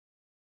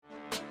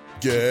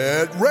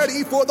Get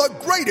ready for the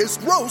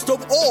greatest roast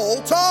of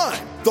all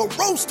time, the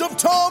Roast of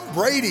Tom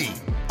Brady,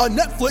 a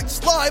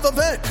Netflix live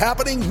event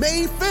happening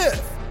May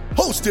 5th.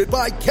 Hosted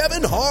by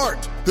Kevin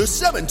Hart, the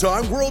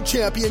 7-time world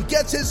champion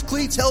gets his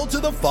cleats held to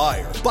the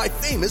fire by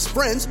famous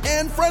friends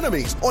and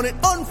frenemies on an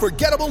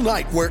unforgettable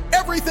night where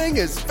everything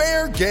is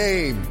fair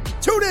game.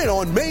 Tune in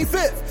on May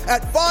 5th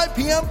at 5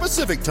 p.m.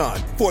 Pacific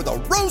time for the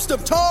Roast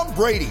of Tom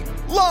Brady,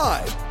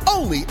 live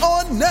only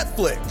on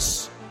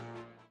Netflix.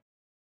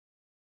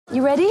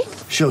 You ready?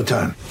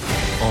 Showtime.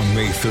 On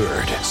May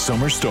 3rd,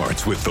 summer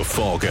starts with The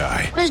Fall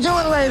Guy. Let's do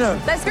it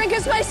later. Let's drink a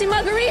spicy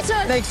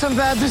margarita. Make some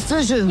bad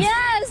decisions.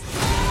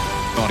 Yes!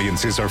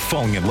 Audiences are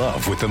falling in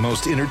love with the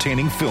most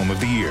entertaining film of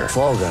the year.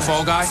 Fall Guy.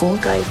 Fall Guy? Fall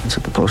Guy. That's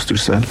what the poster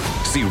said.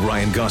 See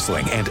Ryan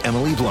Gosling and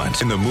Emily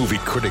Blunt in the movie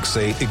critics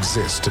say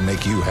exists to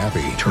make you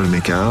happy. Trying to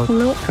make it out?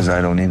 Nope. Because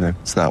I don't either.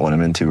 It's not what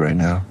I'm into right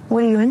now.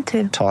 What are you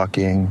into?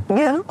 Talking.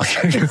 Yeah.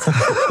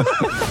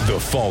 The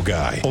Fall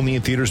Guy. Only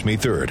in theaters May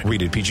 3rd.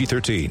 Rated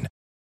PG-13.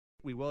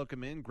 We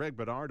welcome in Greg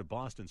Bedard of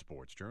Boston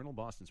Sports Journal,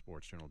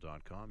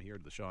 bostonsportsjournal.com, here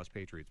to the Shaw's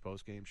Patriots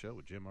postgame show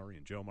with Jim Murray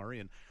and Joe Murray.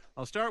 And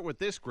I'll start with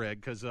this,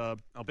 Greg, because I'll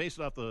base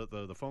it off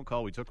the phone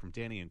call we took from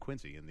Danny and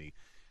Quincy in the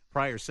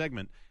prior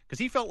segment, because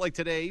he felt like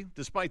today,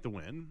 despite the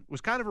win,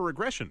 was kind of a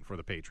regression for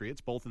the Patriots,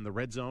 both in the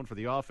red zone for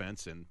the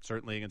offense and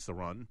certainly against the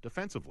run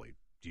defensively.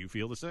 Do you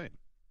feel the same?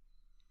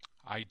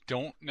 I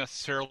don't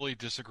necessarily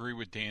disagree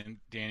with Danny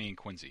and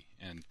Quincy.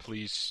 And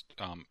please,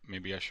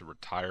 maybe I should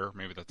retire.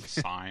 Maybe that's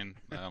a sign.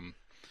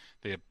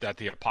 That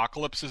the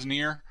apocalypse is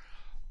near.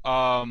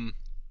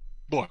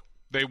 Look,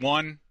 they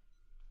won.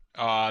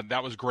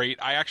 That was great.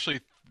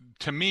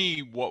 To me,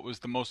 what was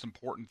the most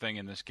important thing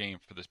in this game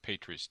for this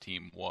Patriots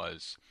team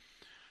was,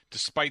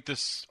 despite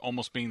this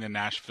almost being the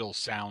Nashville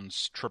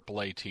Sounds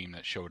AAA team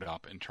that showed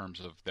up in terms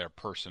of their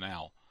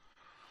personnel,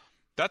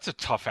 that's a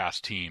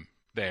tough-ass team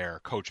there,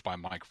 coached by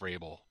Mike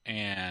Vrabel.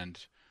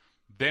 And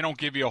they don't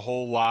give you a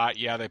whole lot.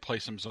 Yeah, they play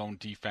some zone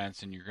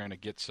defense, and you're going to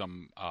get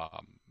some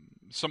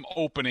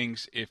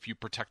openings if you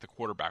protect the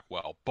quarterback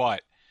well.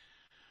 But,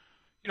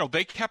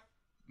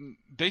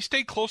 they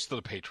stayed close to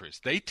the Patriots.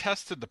 They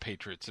tested the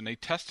Patriots, and they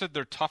tested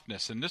their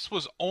toughness. And this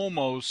was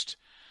almost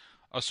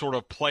a sort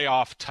of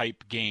playoff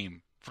type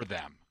game for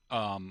them.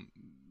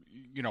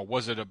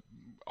 Was it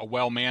a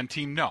well-manned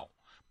team? No.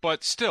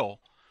 But still,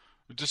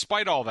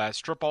 despite all that,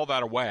 strip all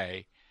that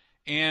away,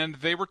 and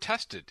they were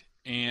tested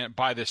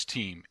by this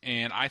team.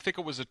 And I think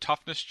it was a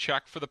toughness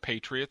check for the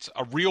Patriots,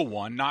 a real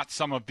one, not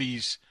some of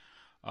these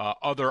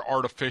other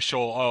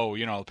artificial,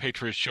 the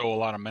Patriots show a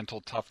lot of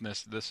mental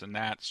toughness, this and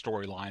that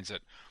storylines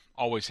that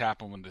always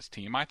happen with this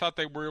team. I thought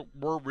they were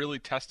really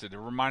tested. It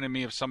reminded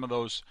me of some of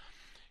those,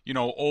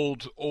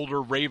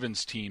 older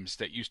Ravens teams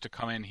that used to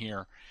come in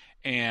here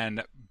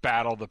and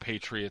battle the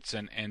Patriots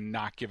and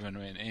not give them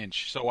an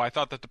inch. So I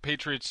thought that the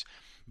Patriots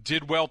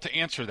did well to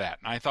answer that.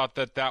 And I thought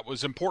that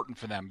was important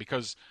for them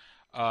because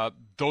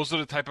those are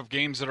the type of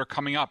games that are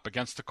coming up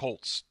against the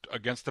Colts,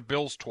 against the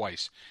Bills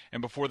twice,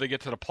 and before they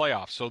get to the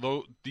playoffs.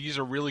 So these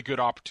are really good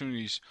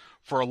opportunities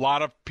for a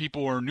lot of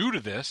people who are new to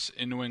this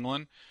in New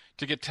England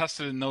to get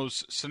tested in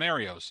those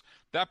scenarios.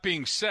 That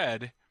being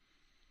said,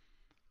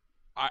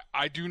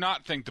 I do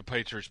not think the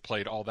Patriots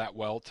played all that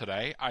well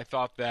today. I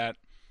thought that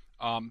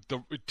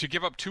to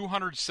give up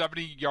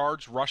 270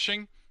 yards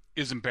rushing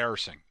is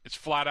embarrassing. It's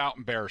flat out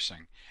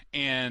embarrassing.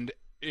 And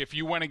if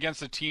you went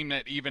against a team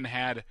that even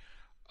had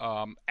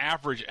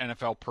average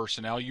NFL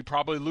personnel, you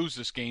probably lose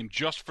this game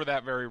just for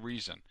that very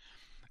reason.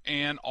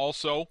 And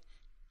also,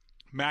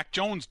 Mac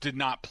Jones did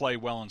not play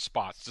well in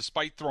spots,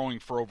 despite throwing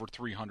for over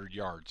 300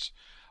 yards.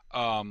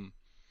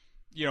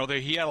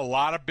 He had a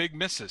lot of big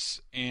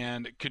misses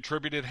and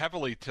contributed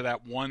heavily to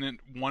that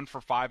 1 for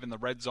 5 in the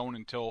red zone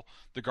until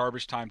the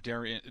garbage time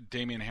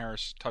Damian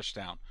Harris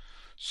touchdown.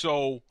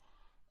 So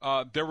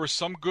there was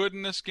some good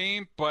in this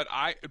game, but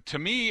I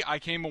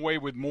came away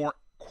with more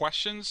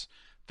questions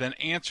than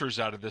answers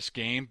out of this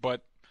game.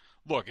 But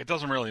look, it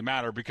doesn't really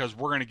matter because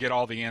we're going to get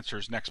all the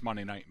answers next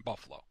Monday night in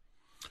Buffalo.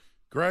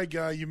 Greg,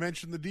 you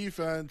mentioned the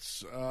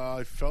defense.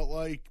 I felt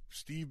like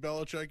Steve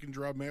Belichick and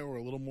Jerod Mayo were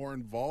a little more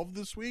involved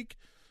this week.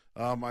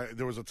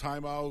 There was a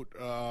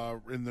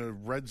timeout in the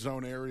red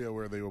zone area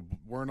where they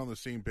weren't on the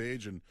same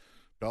page, and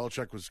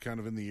Belichick was kind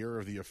of in the ear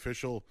of the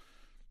official.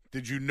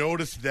 Did you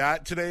notice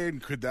that today,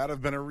 and could that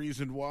have been a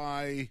reason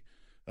why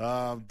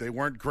they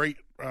weren't great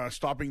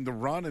stopping the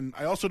run? And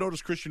I also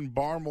noticed Christian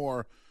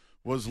Barmore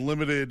was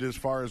limited as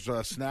far as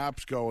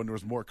snaps go, and there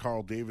was more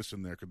Carl Davis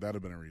in there. Could that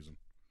have been a reason?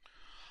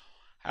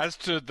 As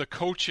to the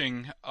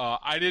coaching,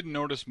 I didn't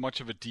notice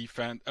much of a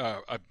defense,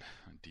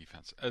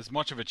 as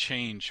much of a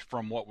change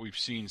from what we've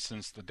seen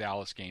since the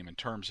Dallas game in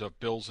terms of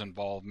Bill's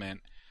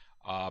involvement,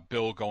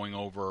 Bill going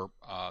over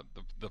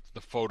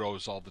the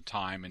photos all the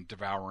time and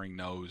devouring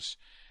those,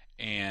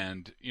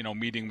 and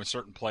meeting with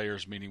certain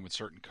players, meeting with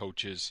certain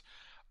coaches.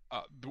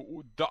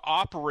 The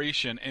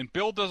operation, and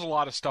Bill does a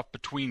lot of stuff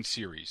between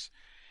series.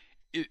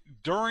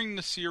 During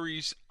the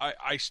series,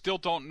 I still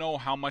don't know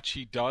how much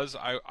he does.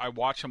 I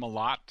watch him a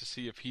lot to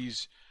see if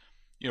he's,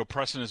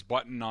 pressing his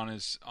button on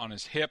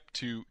his hip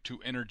to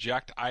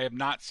interject. I have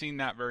not seen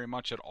that very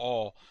much at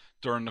all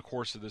during the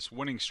course of this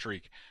winning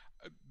streak.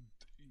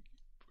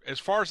 As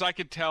far as I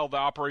could tell, the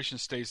operation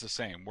stays the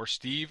same, where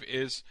Steve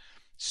is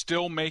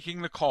still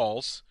making the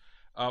calls.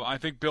 I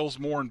think Bill's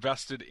more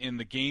invested in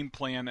the game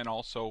plan and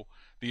also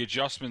the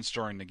adjustments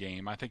during the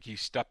game. I think he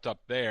stepped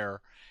up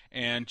there.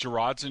 And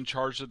Gerard's in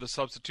charge of the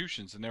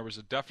substitutions. And there was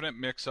a definite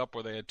mix-up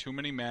where they had too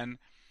many men.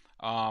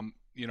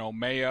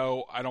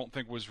 Mayo, I don't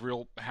think was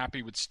real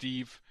happy with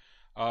Steve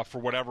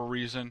for whatever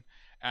reason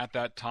at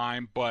that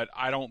time. But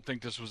I don't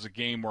think this was a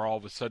game where all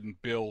of a sudden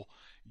Bill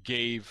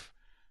gave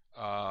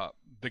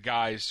the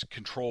guys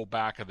control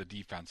back of the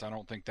defense. I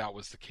don't think that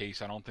was the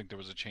case. I don't think there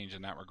was a change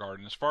in that regard.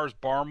 And as far as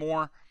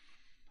Barmore,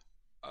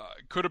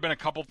 it could have been a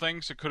couple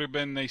things. It could have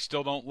been they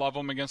still don't love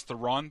him against the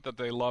run, that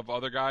they love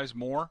other guys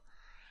more,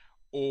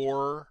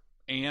 or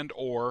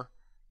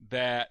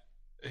that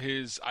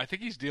I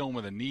think he's dealing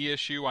with a knee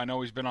issue. I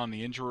know he's been on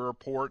the injury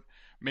report.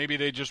 Maybe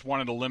they just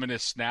wanted to limit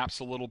his snaps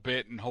a little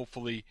bit, and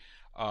hopefully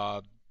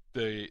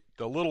the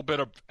little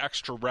bit of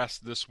extra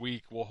rest this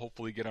week will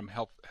hopefully get him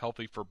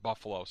healthy for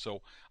Buffalo.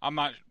 So I'm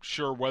not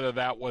sure whether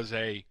that was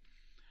a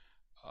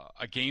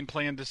game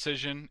plan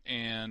decision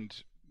and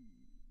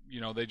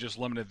they just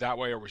limited that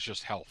way, or it was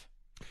just health.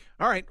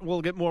 All right,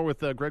 we'll get more with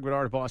Greg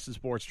Bedard of Boston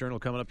Sports Journal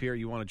coming up here.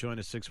 You want to join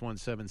us,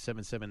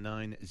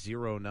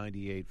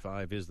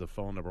 617-779-0985 is the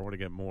phone number. I want to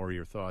get more of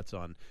your thoughts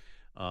on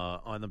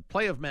the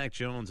play of Mac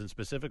Jones, and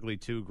specifically,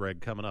 too,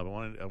 Greg, coming up.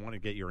 I want to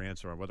get your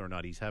answer on whether or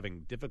not he's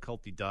having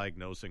difficulty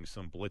diagnosing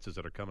some blitzes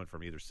that are coming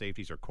from either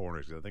safeties or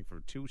corners. I think for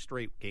 2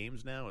 straight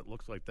games now, it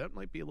looks like that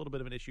might be a little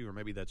bit of an issue, or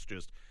maybe that's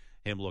just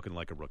him looking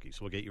like a rookie. So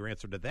we'll get your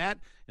answer to that.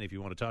 And if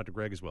you want to talk to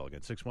Greg as well,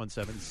 again,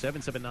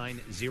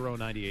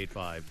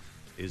 617-779-0985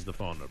 is the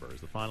phone number.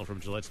 Is the final from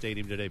Gillette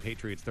Stadium today.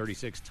 Patriots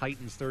 36,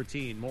 Titans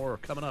 13. More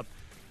coming up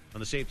on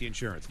the Safety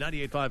Insurance.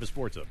 98.5 is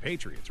Sports Hub,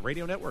 Patriots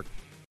Radio Network.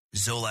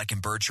 Zolak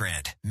and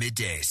Bertrand,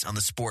 middays on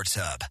the Sports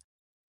Hub.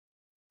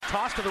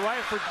 Toss to the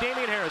right for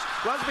Damian Harris.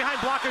 Runs behind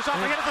blockers off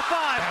again at the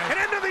 5. And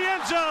into the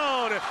end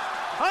zone.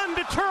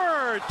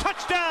 Undeterred.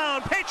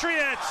 Touchdown,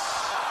 Patriots.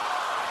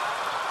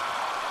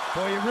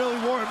 Boy, you really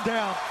wore him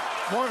down.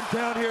 Wore him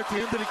down here at the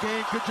end of the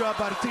game. Good job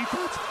by the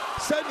defense.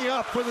 Setting you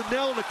up for the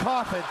nail in the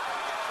coffin.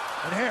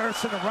 And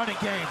Harris in the running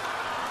game.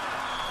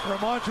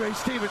 Ramondre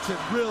Stevenson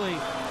really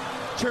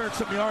churned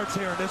some yards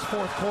here in this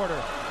fourth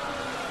quarter.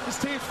 This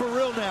team's for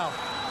real now.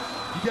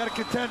 You got a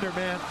contender,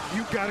 man.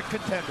 You got a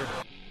contender.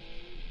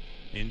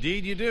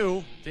 Indeed you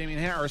do. Damian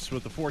Harris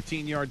with the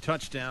 14-yard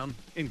touchdown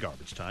in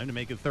garbage time to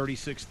make it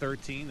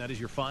 36-13. That is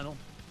your final.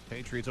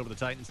 Patriots over the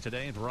Titans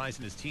today, and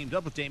Verizon has teamed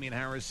up with Damian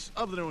Harris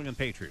of the New England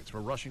Patriots. We're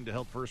rushing to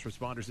help first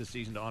responders this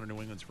season to honor New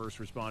England's first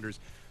responders.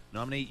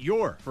 Nominate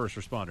your first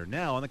responder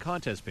now on the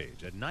contest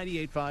page at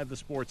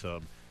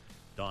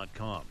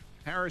 985thesportshub.com.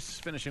 Harris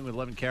finishing with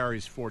 11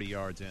 carries, 40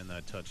 yards, and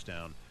that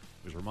touchdown.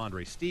 It was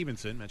Ramondre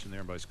Stevenson, mentioned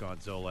there by Scott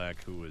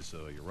Zolak, who was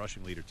your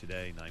rushing leader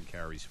today, 9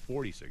 carries,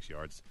 46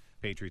 yards.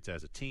 Patriots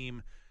as a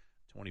team,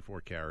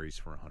 24 carries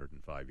for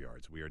 105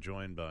 yards. We are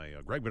joined by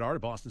Greg Bedard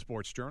of Boston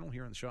Sports Journal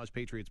here on the Shaw's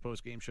Patriots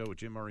postgame show with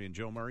Jim Murray and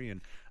Joe Murray. And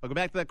I'll go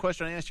back to that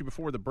question I asked you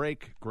before the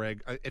break,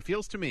 Greg. It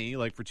feels to me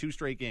like for 2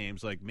 straight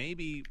games, like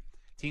maybe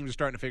teams are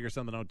starting to figure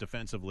something out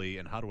defensively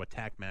and how to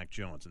attack Mac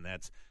Jones, and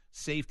that's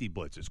safety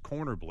blitzes,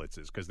 corner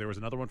blitzes, because there was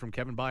another one from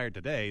Kevin Byard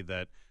today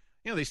that,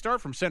 they start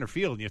from center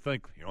field, and you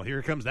think,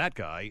 here comes that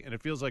guy, and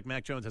it feels like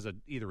Mac Jones has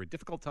either a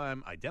difficult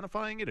time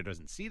identifying it or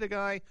doesn't see the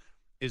guy.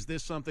 Is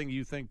this something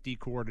you think D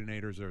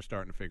coordinators are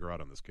starting to figure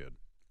out on this kid?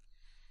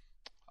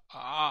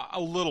 A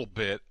little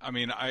bit. I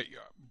mean,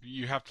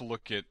 you have to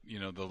look at,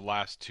 the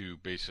last 2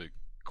 basic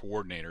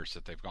coordinators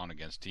that they've gone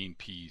against, Dean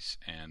Pease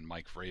and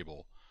Mike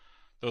Vrabel.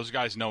 Those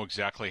guys know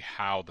exactly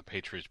how the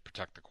Patriots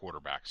protect the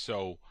quarterback.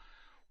 So,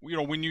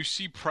 when you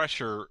see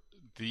pressure,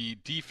 the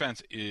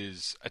defense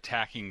is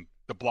attacking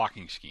the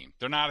blocking scheme.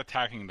 They're not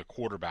attacking the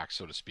quarterback,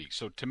 so to speak.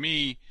 So to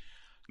me,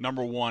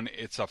 number one,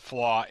 it's a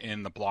flaw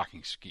in the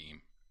blocking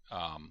scheme.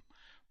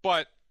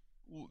 But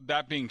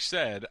that being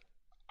said,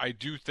 I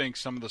do think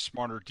some of the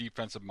smarter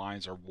defensive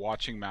minds are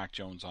watching Mac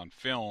Jones on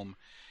film,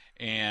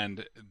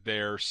 and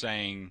they're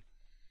saying,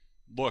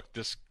 look,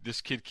 this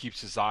kid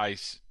keeps his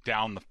eyes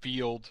down the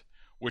field,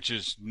 which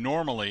is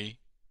normally,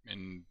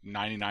 in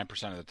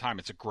 99% of the time,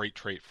 it's a great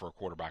trait for a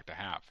quarterback to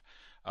have,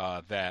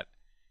 that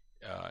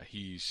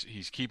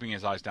he's keeping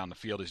his eyes down the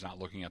field. He's not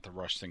looking at the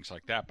rush, things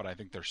like that. But I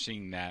think they're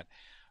seeing that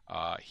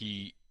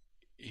he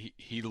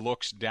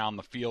looks down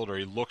the field, or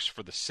he looks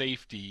for the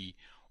safety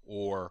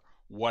or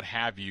what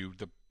have you.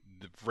 The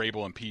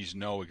Vrabel and Pease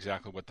know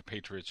exactly what the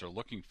Patriots are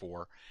looking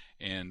for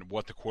and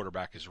what the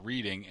quarterback is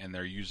reading, and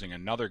they're using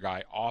another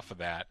guy off of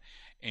that.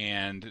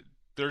 And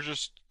they're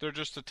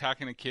just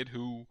attacking a kid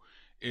who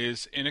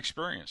is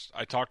inexperienced.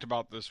 I talked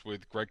about this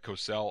with Greg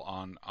Cosell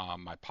on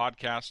my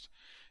podcast.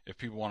 If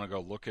people want to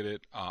go look at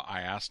it,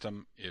 I asked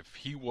him if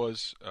he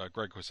was,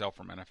 Greg Cosell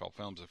from NFL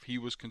Films, if he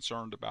was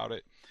concerned about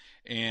it.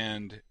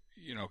 And,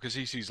 because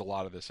he sees a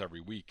lot of this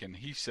every week. And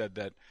he said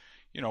that,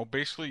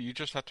 basically you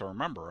just have to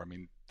remember, I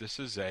mean, this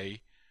is a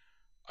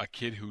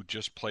kid who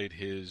just played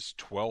his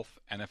 12th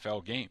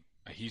NFL game.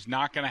 He's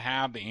not going to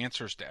have the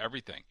answers to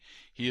everything.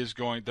 There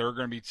are going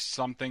to be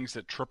some things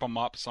that trip him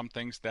up, some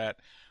things that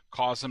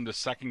cause him to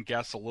second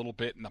guess a little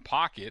bit in the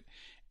pocket,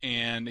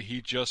 and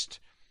he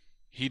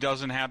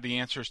doesn't have the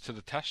answers to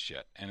the test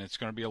yet, and it's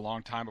going to be a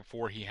long time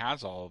before he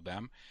has all of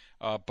them.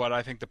 But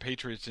I think the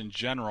Patriots in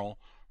general,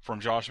 from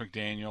Josh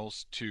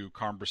McDaniels to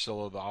Carm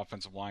Brasilla, the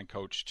offensive line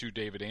coach, to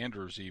David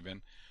Andrews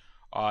even,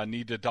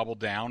 need to double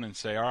down and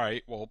say, all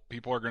right, well,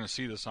 people are going to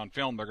see this on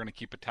film. They're going to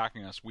keep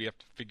attacking us. We have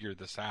to figure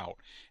this out.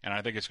 And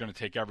I think it's going to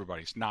take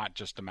everybody. It's not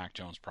just a Mac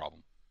Jones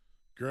problem.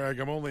 Greg,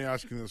 I'm only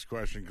asking this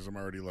question because I'm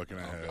already looking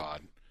ahead. Oh,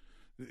 God.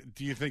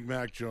 Do you think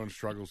Mac Jones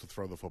struggles to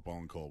throw the football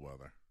in cold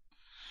weather?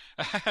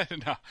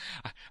 No,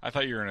 I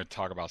thought you were going to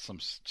talk about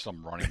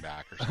some running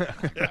back or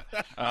something like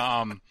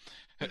that.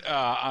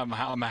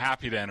 I'm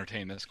happy to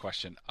entertain this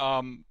question.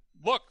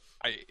 Look,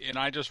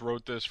 I just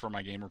wrote this for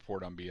my game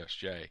report on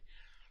BSJ.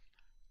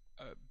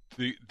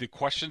 The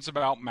questions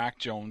about Mac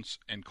Jones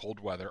and cold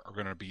weather are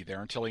going to be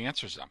there until he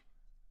answers them.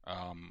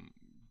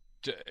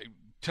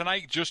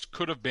 Tonight just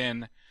could have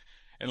been,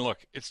 and look,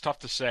 it's tough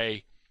to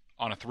say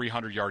on a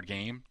 300-yard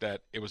game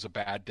that it was a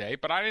bad day,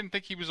 but I didn't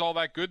think he was all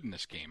that good in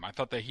this game. I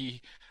thought that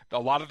a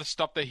lot of the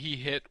stuff that he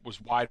hit was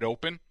wide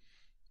open.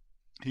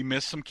 He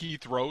missed some key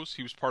throws.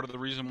 He was part of the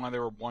reason why they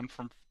were 1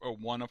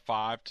 of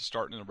 5 to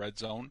start in the red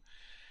zone.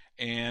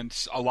 And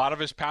a lot of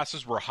his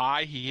passes were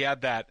high. He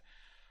had that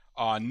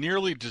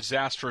nearly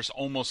disastrous,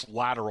 almost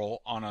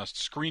lateral on a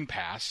screen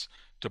pass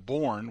to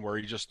Bourne where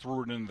he just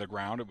threw it into the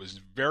ground. It was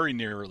very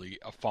nearly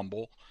a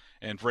fumble.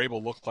 And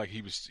Vrabel looked like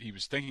he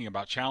was thinking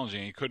about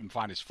challenging. He couldn't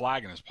find his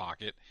flag in his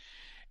pocket.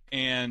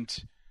 And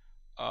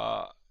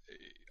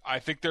I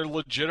think they're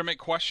legitimate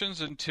questions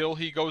until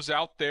he goes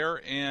out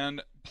there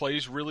and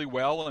plays really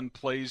well and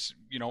plays,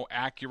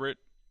 accurate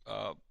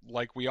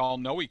like we all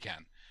know he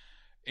can.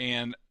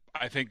 And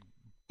I think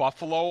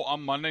Buffalo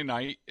on Monday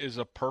night is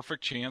a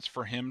perfect chance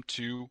for him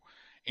to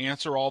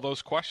answer all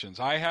those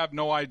questions. I have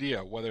no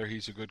idea whether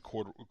he's a good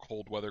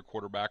cold weather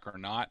quarterback or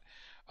not.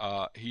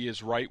 He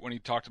is right when he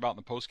talked about in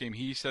the postgame.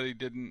 He said he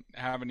didn't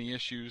have any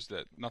issues,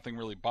 that nothing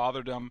really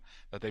bothered him,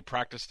 that they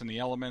practiced in the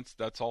elements.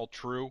 That's all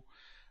true.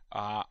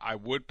 I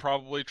would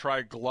probably try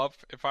a glove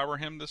if I were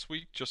him this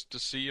week just to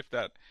see if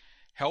that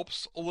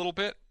helps a little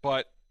bit.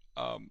 But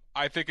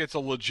I think it's a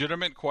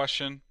legitimate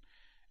question,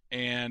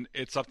 and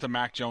it's up to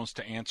Mac Jones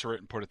to answer it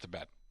and put it to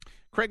bed.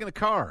 Craig in the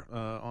car,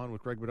 on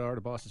with Greg Bedard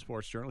of Boston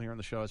Sports Journal here on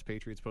the Shaw's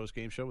Patriots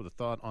postgame show with a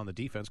thought on the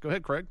defense. Go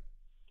ahead, Craig.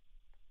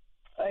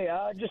 Hey,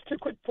 just 2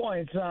 quick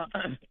points.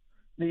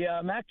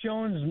 The Mac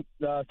Jones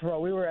throw,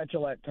 we were at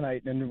Gillette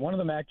tonight, and one of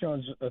the Mac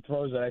Jones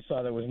throws that I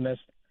saw that was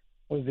missed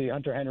was the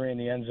Hunter Henry in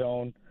the end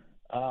zone.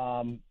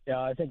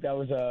 I think that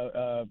was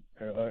a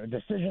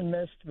decision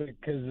missed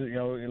because,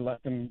 it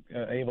left them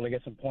able to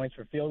get some points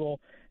for field goal.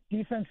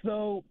 Defense,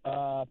 though,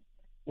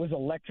 was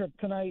electric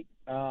tonight.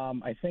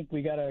 I think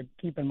we got to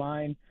keep in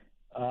mind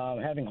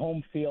having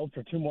home field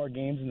for 2 more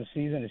games in the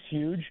season is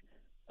huge.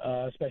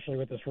 Especially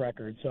with this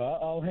record. So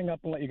I'll hang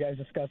up and let you guys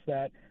discuss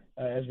that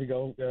as we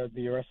go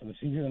the rest of the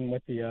season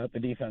with the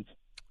defense.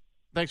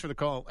 Thanks for the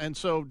call. And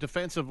so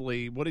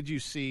defensively, what did you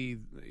see?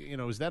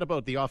 Is that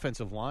about the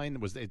offensive line?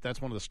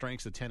 That's one of the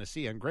strengths of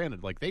Tennessee? And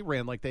granted, they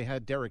ran like they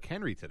had Derrick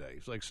Henry today.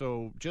 It's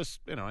so just,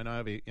 I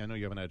know you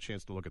haven't had a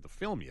chance to look at the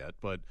film yet,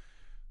 but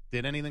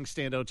did anything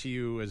stand out to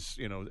you as,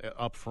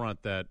 up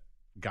front that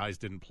guys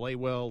didn't play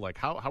well?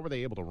 How were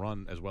they able to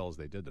run as well as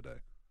they did today?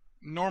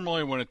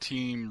 Normally when a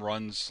team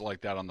runs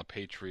like that on the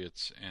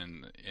Patriots,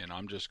 and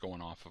I'm just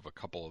going off of a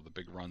couple of the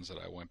big runs that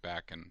I went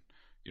back and,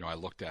 I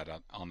looked at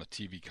on the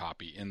TV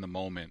copy in the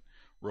moment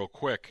real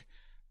quick.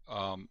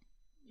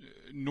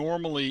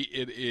 Normally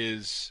it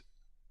is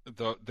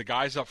the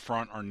guys up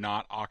front are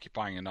not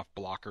occupying enough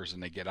blockers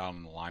and they get out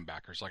on the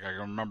linebackers. I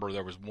remember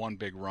there was one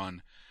big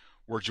run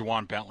where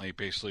Juwan Bentley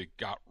basically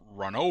got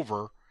run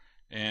over,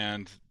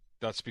 and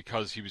that's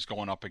because he was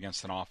going up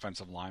against an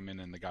offensive lineman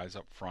and the guys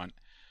up front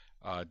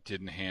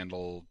didn't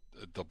handle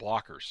the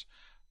blockers.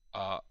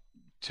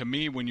 To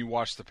me, when you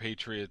watch the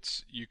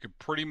Patriots, you could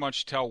pretty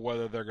much tell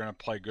whether they're going to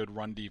play good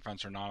run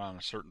defense or not on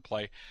a certain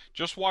play.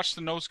 Just watch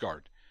the nose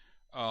guard.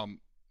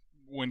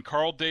 When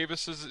Carl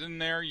Davis is in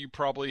there, you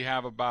probably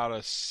have about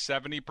a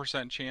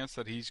 70% chance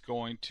that he's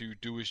going to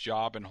do his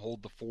job and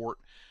hold the fort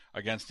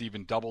against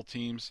even double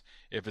teams.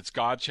 If it's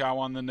Godchow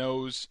on the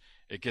nose,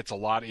 it gets a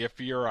lot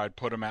iffier. I'd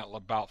put him at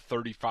about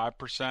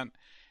 35%.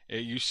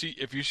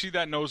 If you see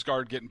that nose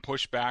guard getting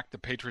pushed back, the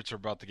Patriots are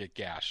about to get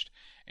gashed.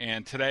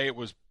 And today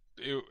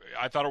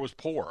I thought it was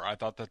poor. I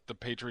thought that the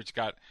Patriots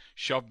got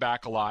shoved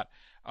back a lot.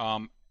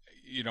 I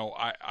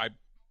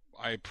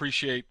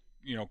appreciate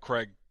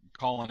Craig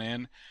calling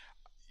in.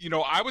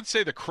 I would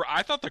say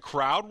I thought the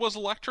crowd was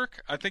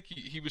electric. I think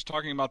he was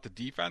talking about the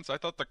defense. I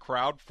thought the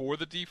crowd for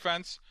the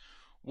defense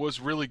was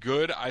really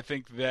good. I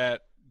think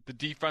that the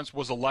defense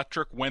was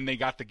electric when they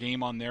got the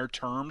game on their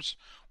terms,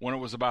 when it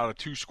was about a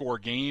 2-score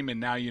game, and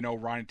now you know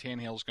Ryan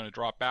Tannehill is going to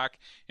drop back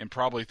and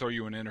probably throw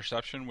you an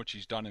interception, which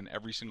he's done in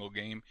every single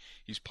game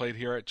he's played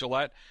here at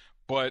Gillette.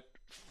 But,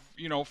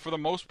 you know, for the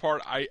most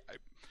part, I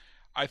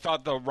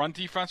thought the run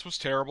defense was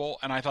terrible,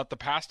 and I thought the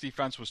pass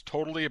defense was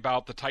totally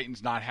about the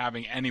Titans not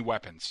having any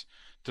weapons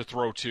to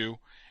throw to,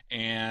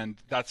 and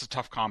that's a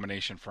tough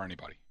combination for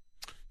anybody.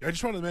 I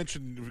just wanted to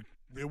mention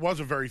it was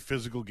a very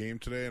physical game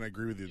today, and I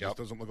agree with you. This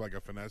doesn't look like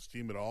a finesse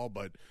team at all,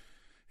 but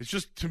it's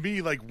just, to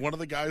me, like one of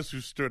the guys who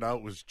stood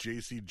out was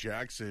J.C.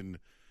 Jackson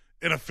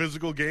in a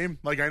physical game.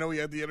 Like, I know he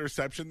had the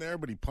interception there,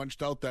 but he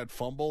punched out that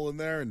fumble in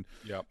there, and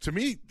to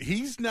me,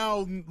 he's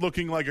now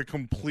looking like a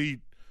complete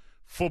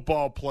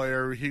football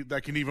player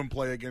that can even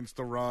play against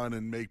the run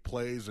and make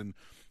plays. And,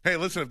 hey,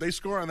 listen, if they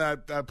score on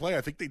that play,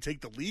 I think they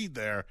take the lead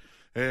there,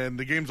 and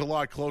the game's a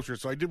lot closer.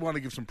 So I did want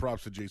to give some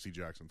props to J.C.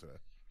 Jackson today.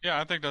 Yeah,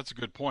 I think that's a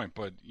good point,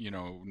 but, you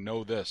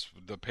know this.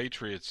 The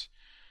Patriots,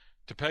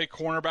 to play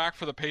cornerback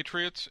for the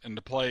Patriots and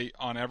to play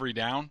on every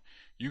down,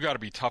 you got to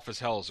be tough as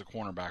hell as a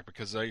cornerback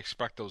because they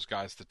expect those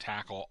guys to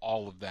tackle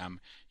all of them.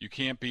 You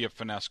can't be a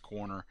finesse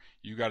corner.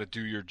 You got to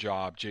do your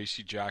job.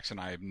 J.C. Jackson,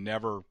 I have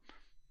never,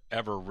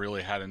 ever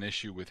really had an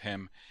issue with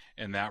him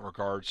in that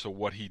regard. So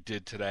what he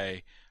did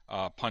today,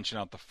 punching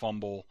out the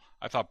fumble,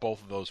 I thought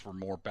both of those were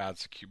more bad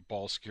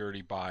ball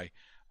security by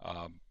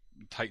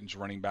Titans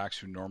running backs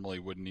who normally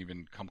wouldn't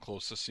even come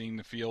close to seeing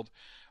the field.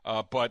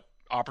 But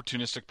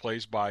opportunistic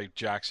plays by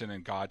Jackson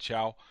and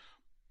Godchow.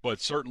 But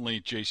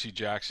certainly J.C.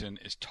 Jackson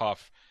is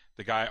tough.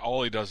 The guy,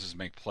 all he does is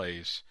make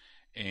plays.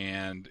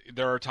 And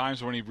there are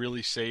times when he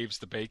really saves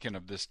the bacon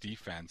of this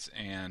defense.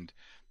 And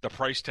the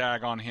price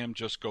tag on him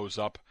just goes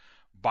up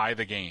by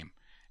the game.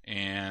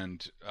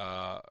 And,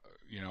 I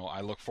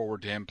look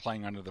forward to him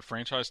playing under the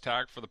franchise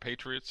tag for the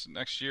Patriots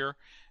next year.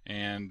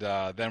 And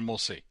then we'll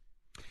see.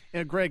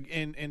 And Greg,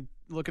 and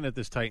looking at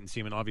this Titans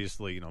team, and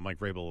obviously, Mike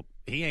Vrabel,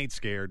 he ain't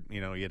scared. He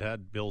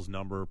had Bill's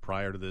number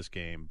prior to this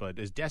game, but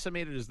as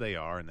decimated as they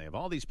are, and they have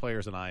all these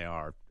players in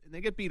IR, and they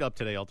get beat up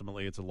today.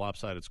 Ultimately, it's a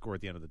lopsided score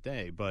at the end of the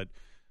day. But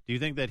do you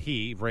think that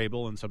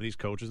Vrabel, and some of these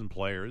coaches and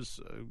players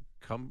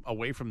come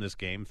away from this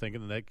game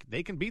thinking that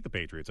they can beat the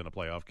Patriots in a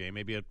playoff game,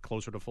 maybe at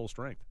closer to full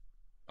strength?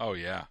 Oh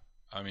yeah,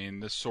 I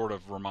mean, this sort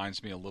of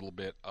reminds me a little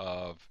bit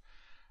of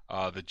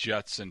the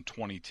Jets in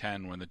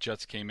 2010 when the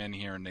Jets came in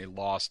here and they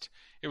lost.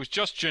 It was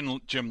just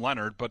Jim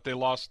Leonard, but they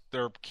lost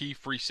their key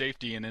free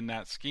safety, and in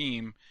that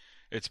scheme,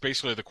 it's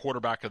basically the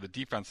quarterback of the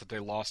defense that they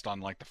lost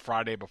on like the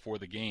Friday before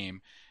the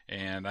game,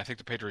 and I think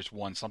the Patriots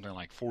won something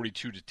like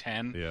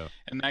 42-10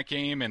 in that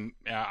game. And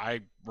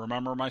I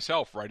remember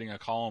myself writing a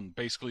column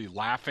basically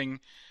laughing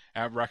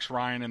at Rex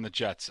Ryan and the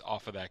Jets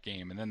off of that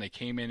game, and then they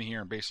came in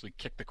here and basically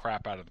kicked the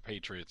crap out of the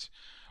Patriots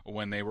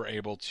when they were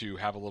able to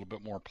have a little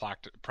bit more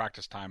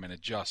practice time and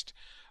adjust.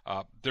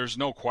 There's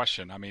no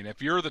question. I mean,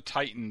 if you're the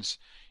Titans,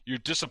 you're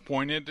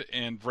disappointed,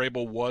 and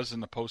Vrabel was in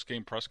the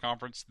post-game press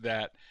conference,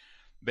 that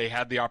they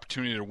had the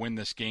opportunity to win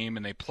this game,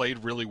 and they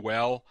played really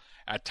well.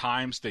 At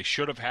times, they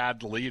should have had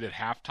the lead at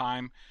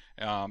halftime,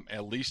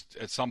 at least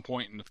at some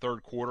point in the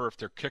third quarter, if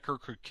their kicker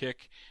could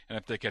kick and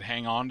if they could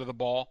hang on to the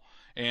ball,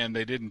 and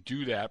they didn't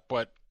do that.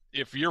 But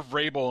if you're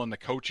Vrabel and the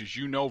coaches,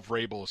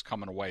 Vrabel is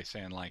coming away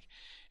saying, like,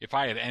 if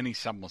I had any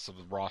semblance of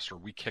the roster,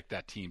 we kicked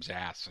that team's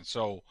ass. And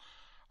so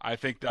I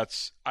think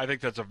that's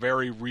a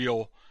very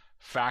real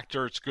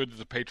factor. It's good that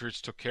the Patriots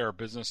took care of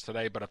business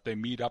today, but if they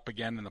meet up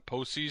again in the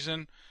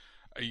postseason,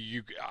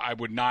 I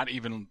would not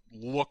even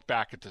look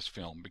back at this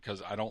film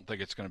because I don't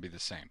think it's going to be the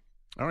same.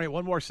 All right,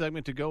 one more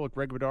segment to go with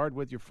Greg Bedard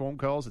with your phone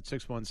calls at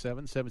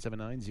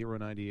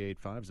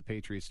 617-779-0985. The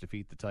Patriots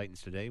defeat the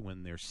Titans today,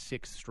 win their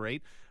sixth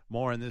straight.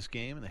 More on this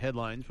game and the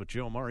headlines with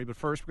Joe Murray. But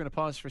first, we're going to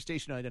pause for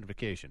station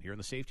identification here on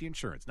the Safety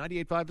Insurance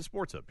 98.5 The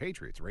Sports Hub,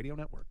 Patriots Radio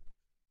Network.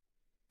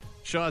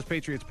 Shaw's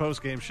Patriots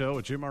postgame show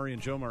with Jim Murray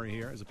and Joe Murray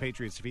here as the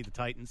Patriots defeat the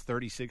Titans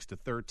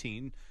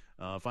 36-13.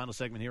 Final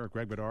segment here with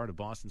Greg Bedard of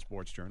Boston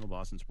Sports Journal,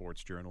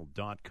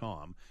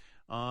 bostonsportsjournal.com.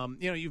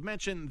 You've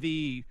mentioned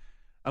the –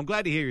 I'm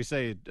glad to hear you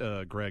say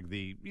it, Greg.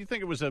 You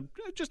think it was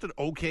just an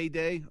okay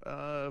day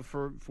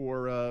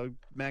for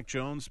Mac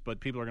Jones, but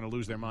people are going to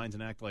lose their minds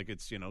and act like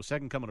it's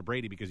second coming to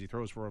Brady because he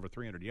throws for over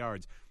 300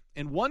 yards.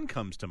 And one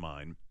comes to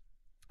mind,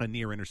 a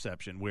near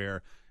interception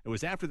where it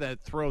was after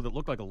that throw that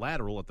looked like a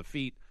lateral at the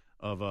feet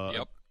of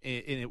and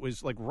it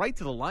was like right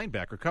to the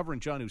linebacker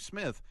covering Jonnu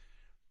Smith.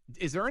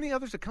 Is there any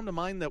others that come to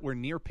mind that were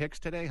near picks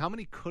today? How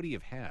many could he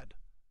have had?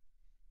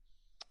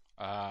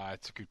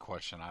 It's a good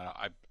question.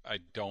 I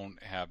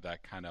don't have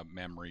that kind of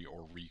memory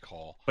or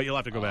recall. But you'll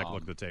have to go back and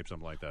look at the tape,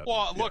 something like that.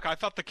 Well, look, I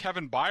thought the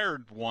Kevin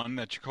Byard one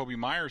that Jacoby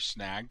Myers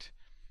snagged,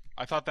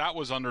 I thought that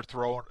was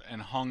underthrown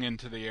and hung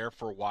into the air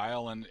for a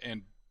while. And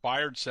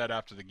Byard said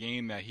after the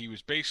game that he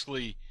was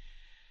basically,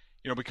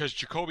 because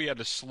Jacoby had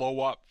to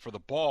slow up for the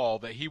ball,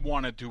 that he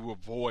wanted to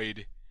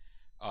avoid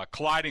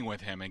colliding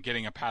with him and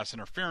getting a pass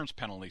interference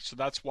penalty. So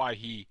that's why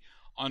he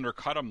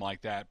undercut him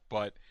like that.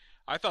 But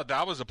I thought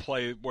that was a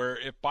play where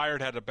if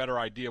Byard had a better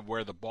idea of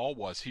where the ball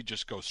was, he'd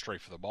just go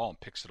straight for the ball and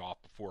picks it off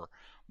before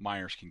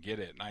Myers can get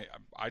it. And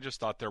I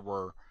just thought there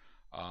were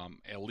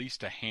at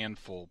least a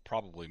handful,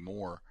 probably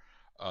more,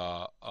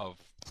 of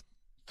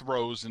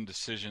throws and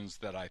decisions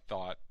that I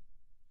thought,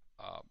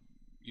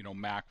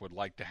 Mac would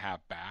like to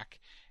have back.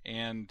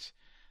 And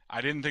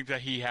I didn't think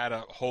that he had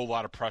a whole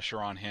lot of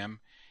pressure on him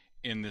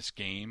in this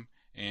game.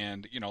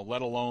 And,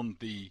 let alone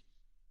the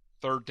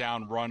third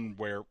down run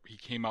where he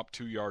came up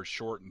 2 yards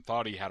short and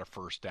thought he had a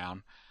first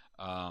down.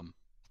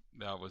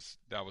 That was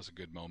a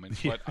good moment.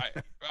 But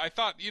I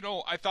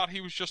thought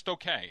he was just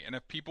okay. And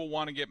if people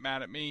want to get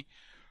mad at me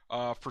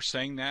for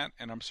saying that,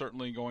 and I'm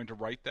certainly going to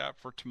write that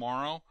for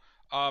tomorrow,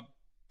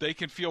 they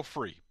can feel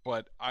free.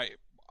 But I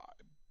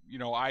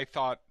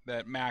thought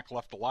that Mac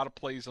left a lot of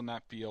plays on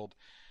that field.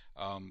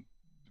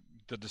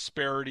 The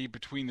disparity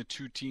between the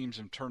two teams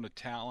in terms of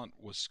talent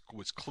was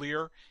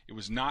clear. It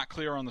was not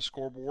clear on the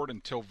scoreboard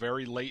until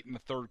very late in the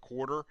third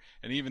quarter,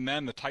 and even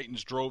then the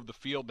Titans drove the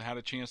field and had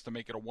a chance to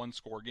make it a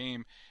one-score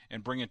game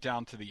and bring it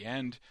down to the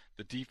end.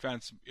 The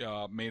defense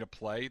made a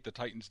play. The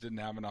Titans didn't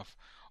have enough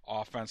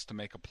offense to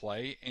make a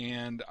play,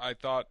 and I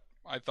thought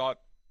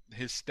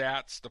his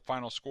stats, the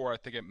final score, I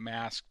think it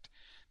masked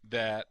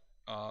that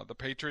the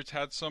Patriots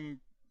had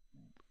some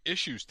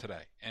issues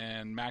today,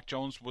 and Mac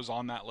Jones was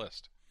on that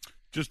list.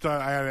 Just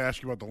I had to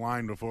ask you about the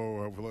line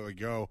before we let it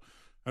go.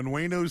 And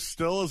Onwenu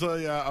still as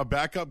a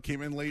backup,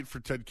 came in late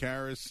for Ted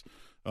Karras,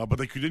 but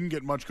they didn't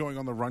get much going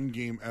on the run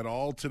game at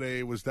all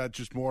today. Was that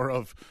just more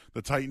of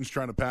the Titans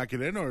trying to pack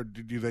it in, or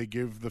did they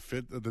give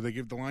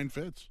the line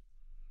fits?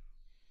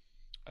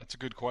 That's a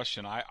good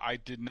question. I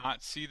did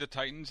not see the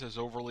Titans as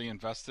overly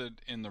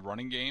invested in the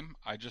running game.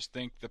 I just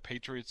think the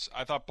Patriots,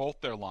 I thought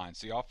both their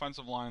lines, the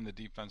offensive line and the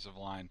defensive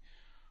line,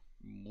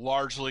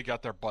 largely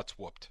got their butts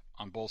whooped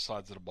on both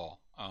sides of the ball.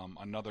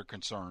 Another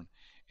concern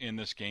in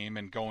this game,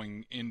 and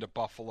going into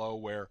Buffalo,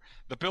 where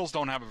the Bills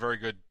don't have a very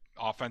good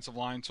offensive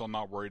line, so I'm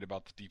not worried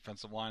about the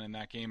defensive line in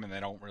that game, and they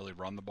don't really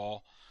run the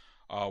ball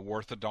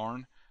worth a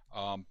darn.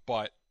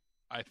 But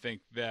I think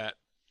that,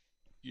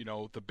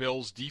 the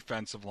Bills'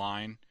 defensive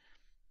line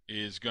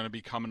is going to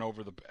be coming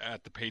over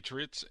at the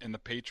Patriots, and the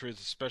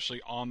Patriots,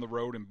 especially on the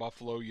road in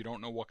Buffalo, you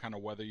don't know what kind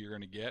of weather you're going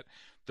to get.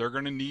 They're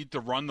going to need to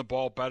run the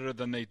ball better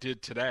than they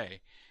did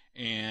today,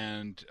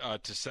 and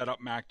to set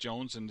up Mac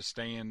Jones and to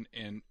stay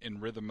in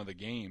rhythm of the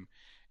game.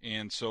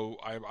 And so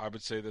I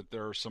would say that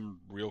there are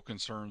some real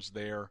concerns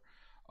there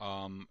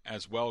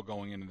as well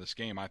going into this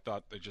game. I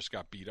thought they just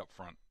got beat up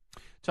front.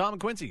 Tom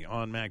and Quincy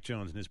on Mac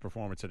Jones and his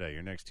performance today.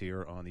 You're next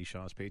here on the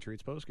Shaw's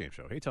Patriots postgame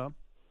show. Hey, Tom.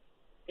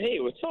 Hey,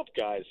 what's up,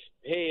 guys?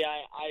 Hey,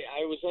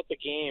 I was at the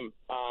game.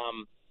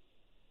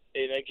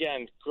 And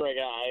again, Greg,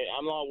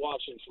 I'm not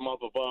watching from up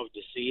above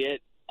to see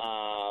it.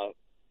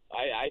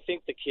 I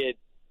think the kid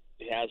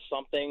has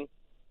something.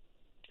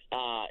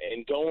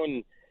 And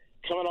coming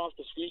off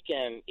this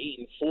weekend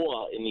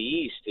 8-4 in the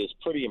East is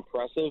pretty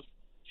impressive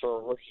for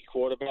a rookie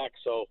quarterback.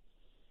 So,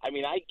 I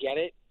mean, I get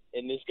it.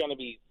 And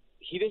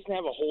he doesn't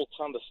have a whole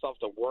ton of stuff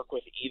to work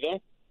with either.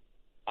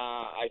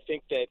 I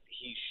think that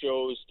he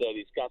shows that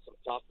he's got some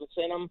toughness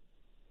in him.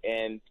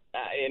 And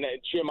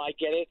Jim, I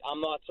get it.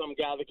 I'm not some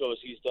guy that goes,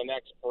 he's the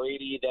next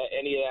Brady,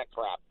 any of that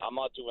crap. I'm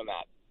not doing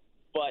that.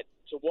 But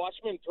to watch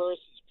him in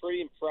person is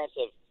pretty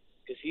impressive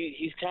because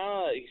he's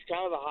kind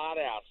of the hot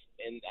ass,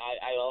 and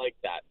I like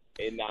that.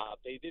 And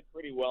they did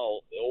pretty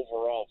well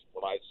overall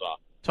from what I saw.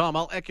 Tom,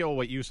 I'll echo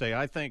what you say.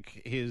 I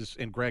think his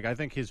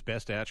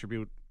best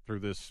attribute through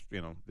this,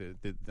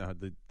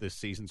 this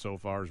season so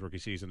far, his rookie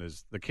season,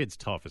 is the kid's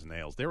tough as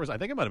nails. I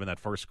think it might have been that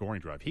first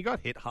scoring drive. He got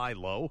hit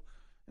high-low,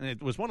 and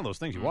it was one of those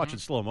things you watch in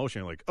slow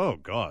motion, you're like, oh,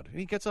 God. And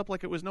he gets up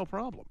like it was no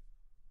problem.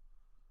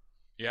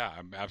 Yeah,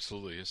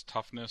 absolutely. His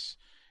toughness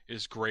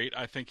is great.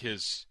 I think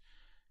his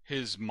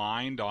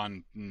mind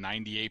on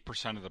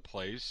 98% of the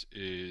plays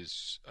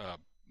is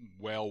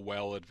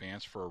well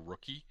advanced for a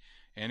rookie,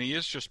 and he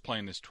is just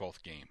playing his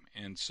 12th game.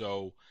 And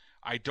so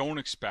I don't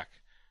expect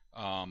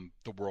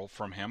the world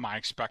from him. I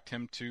expect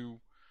him to,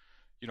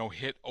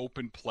 hit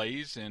open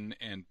plays and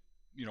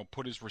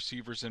put his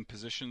receivers in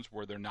positions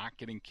where they're not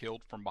getting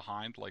killed from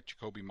behind, like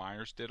Jacoby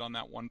Myers did on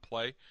that one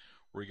play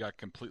where he got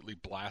completely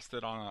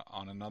blasted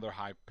on another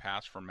high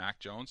pass from Mac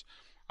Jones.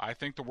 I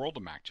think the world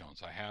of Mac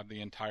Jones. I have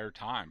the entire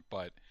time,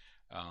 but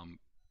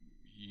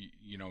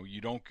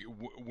you don't,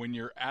 when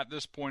you're at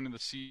this point of the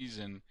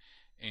season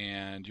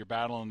and you're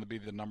battling to be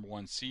the number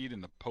one seed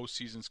and the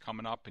postseason's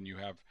coming up and you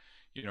have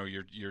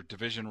your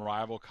division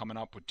rival coming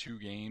up with 2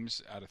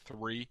 games out of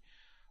 3,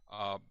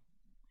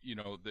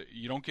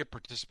 you don't get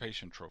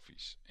participation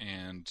trophies.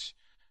 And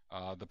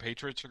the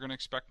Patriots are going to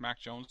expect Mac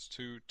Jones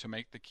to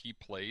make the key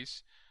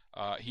plays.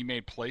 He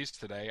made plays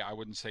today. I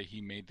wouldn't say he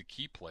made the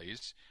key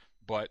plays,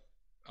 but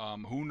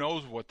who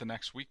knows what the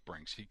next week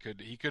brings. He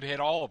could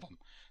hit all of them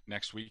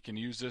next week and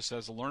use this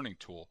as a learning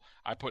tool.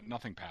 I put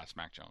nothing past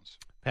Mac Jones.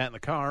 Pat in the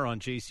car on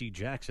J.C.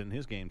 Jackson,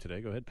 his game today.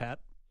 Go ahead, Pat.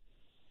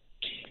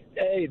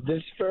 Hey, this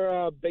is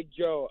for Big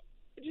Joe.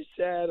 just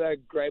had a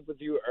gripe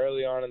with you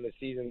early on in the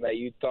season that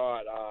you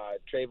thought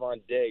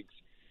Trayvon Diggs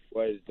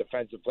was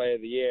Defensive Player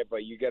of the Year,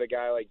 but you get a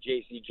guy like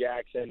J.C.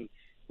 Jackson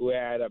who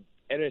had an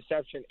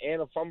interception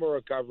and a fumble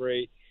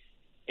recovery,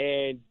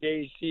 and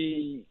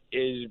J.C.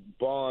 is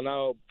balling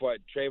out, but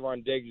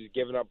Trayvon Diggs is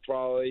giving up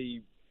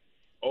probably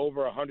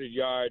over 100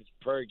 yards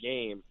per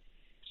game.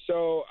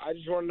 So I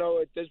just want to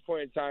know at this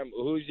point in time,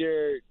 who's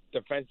your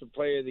Defensive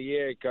Player of the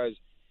Year? Because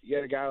you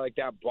get a guy like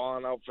that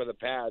balling out for the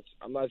Pats.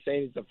 I'm not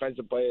saying he's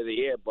Defensive Player of the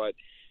Year, but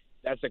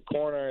that's a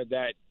corner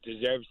that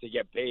deserves to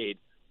get paid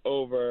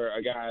over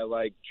a guy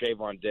like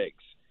Trayvon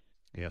Diggs.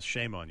 Yes,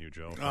 shame on you,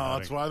 Joe. Oh,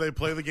 that's why they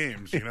play the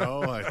games, you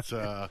know. It's,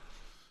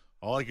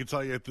 all I can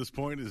tell you at this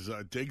point is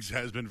Diggs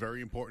has been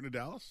very important to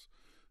Dallas,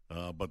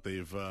 but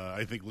they've,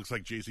 I think, looks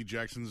like J.C.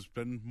 Jackson's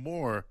been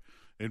more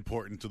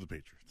important to the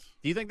Patriots.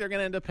 Do you think they're going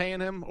to end up paying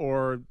him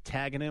or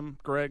tagging him,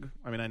 Greg?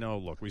 I mean, I know,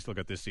 look, we still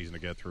got this season to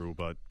get through,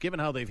 but given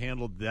how they've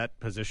handled that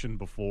position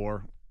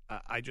before,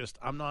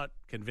 I'm not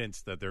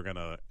convinced that they're going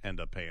to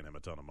end up paying him a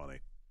ton of money.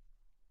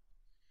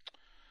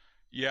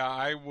 Yeah,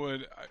 I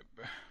would.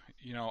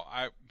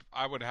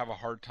 I would have a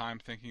hard time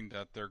thinking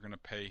that they're going to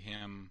pay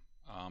him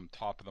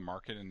top of the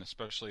market, and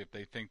especially if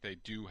they think they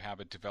do have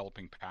a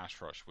developing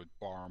pass rush with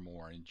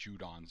Barmore and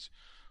Judons,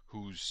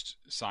 who's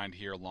signed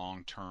here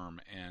long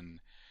term, and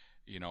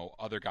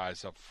other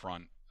guys up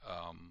front.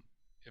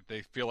 If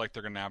they feel like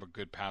they're going to have a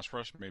good pass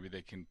rush, maybe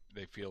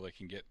they feel they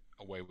can get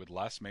away with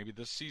less. Maybe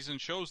this season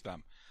shows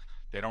them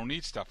they don't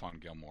need Stephon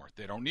Gilmore.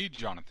 They don't need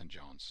Jonathan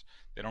Jones.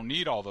 They don't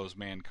need all those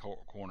man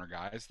corner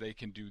guys. They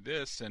can do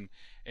this,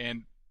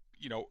 and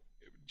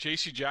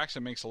J.C.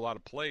 Jackson makes a lot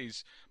of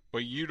plays,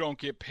 but you don't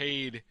get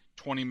paid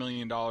 $20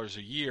 million a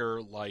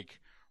year like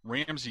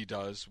Ramsey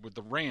does with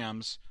the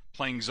Rams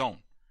playing zone.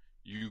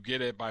 You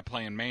get it by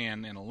playing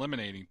man and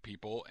eliminating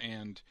people,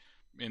 and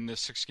in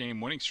this 6-game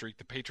winning streak,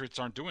 the Patriots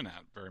aren't doing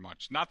that very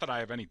much. Not that I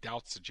have any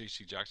doubts that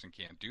J.C. Jackson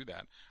can't do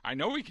that. I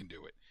know he can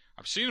do it.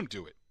 I've seen him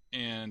do it,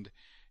 and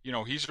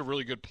he's a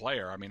really good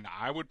player. I mean,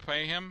 I would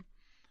pay him,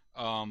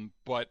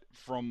 but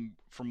from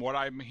what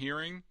I'm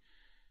hearing,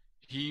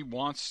 he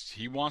wants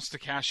to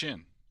cash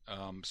in.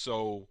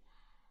 So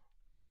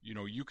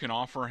you can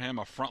offer him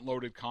a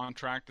front-loaded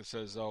contract that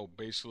says,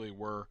 basically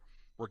we're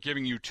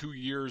giving you 2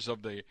 years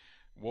of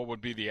what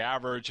would be the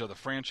average of the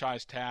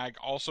franchise tag.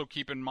 Also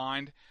keep in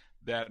mind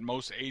that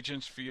most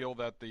agents feel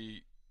that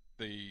the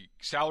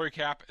salary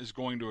cap is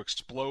going to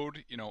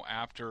explode,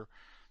 after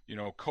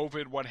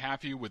COVID, what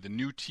have you, with the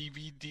new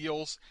TV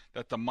deals,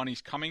 that the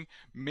money's coming.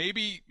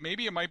 Maybe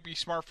it might be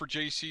smart for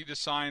JC to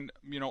sign,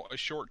 a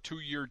short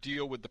 2-year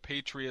deal with the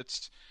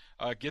Patriots,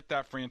 get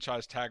that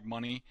franchise tag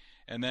money,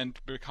 and then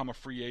become a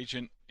free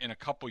agent in a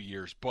couple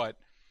years. But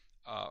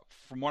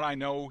from what I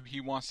know,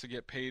 he wants to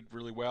get paid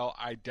really well.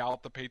 I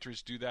doubt the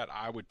Patriots do that.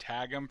 I would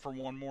tag him for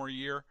 1 more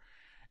year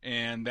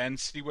and then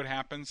see what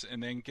happens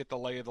and then get the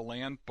lay of the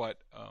land. But,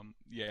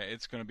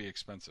 it's going to be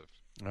expensive.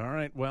 All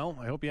right. Well,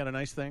 I hope you had a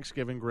nice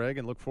Thanksgiving, Greg,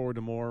 and look forward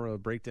to more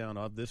breakdown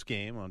of this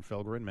game on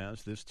Felger and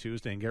Maz this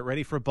Tuesday. And get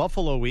ready for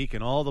Buffalo Week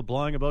and all the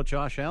blowing about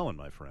Josh Allen,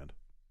 my friend.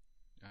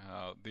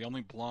 The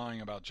only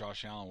blowing about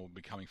Josh Allen will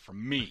be coming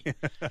from me.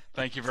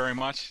 Thank you very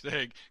much.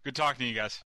 Hey, good talking to you guys.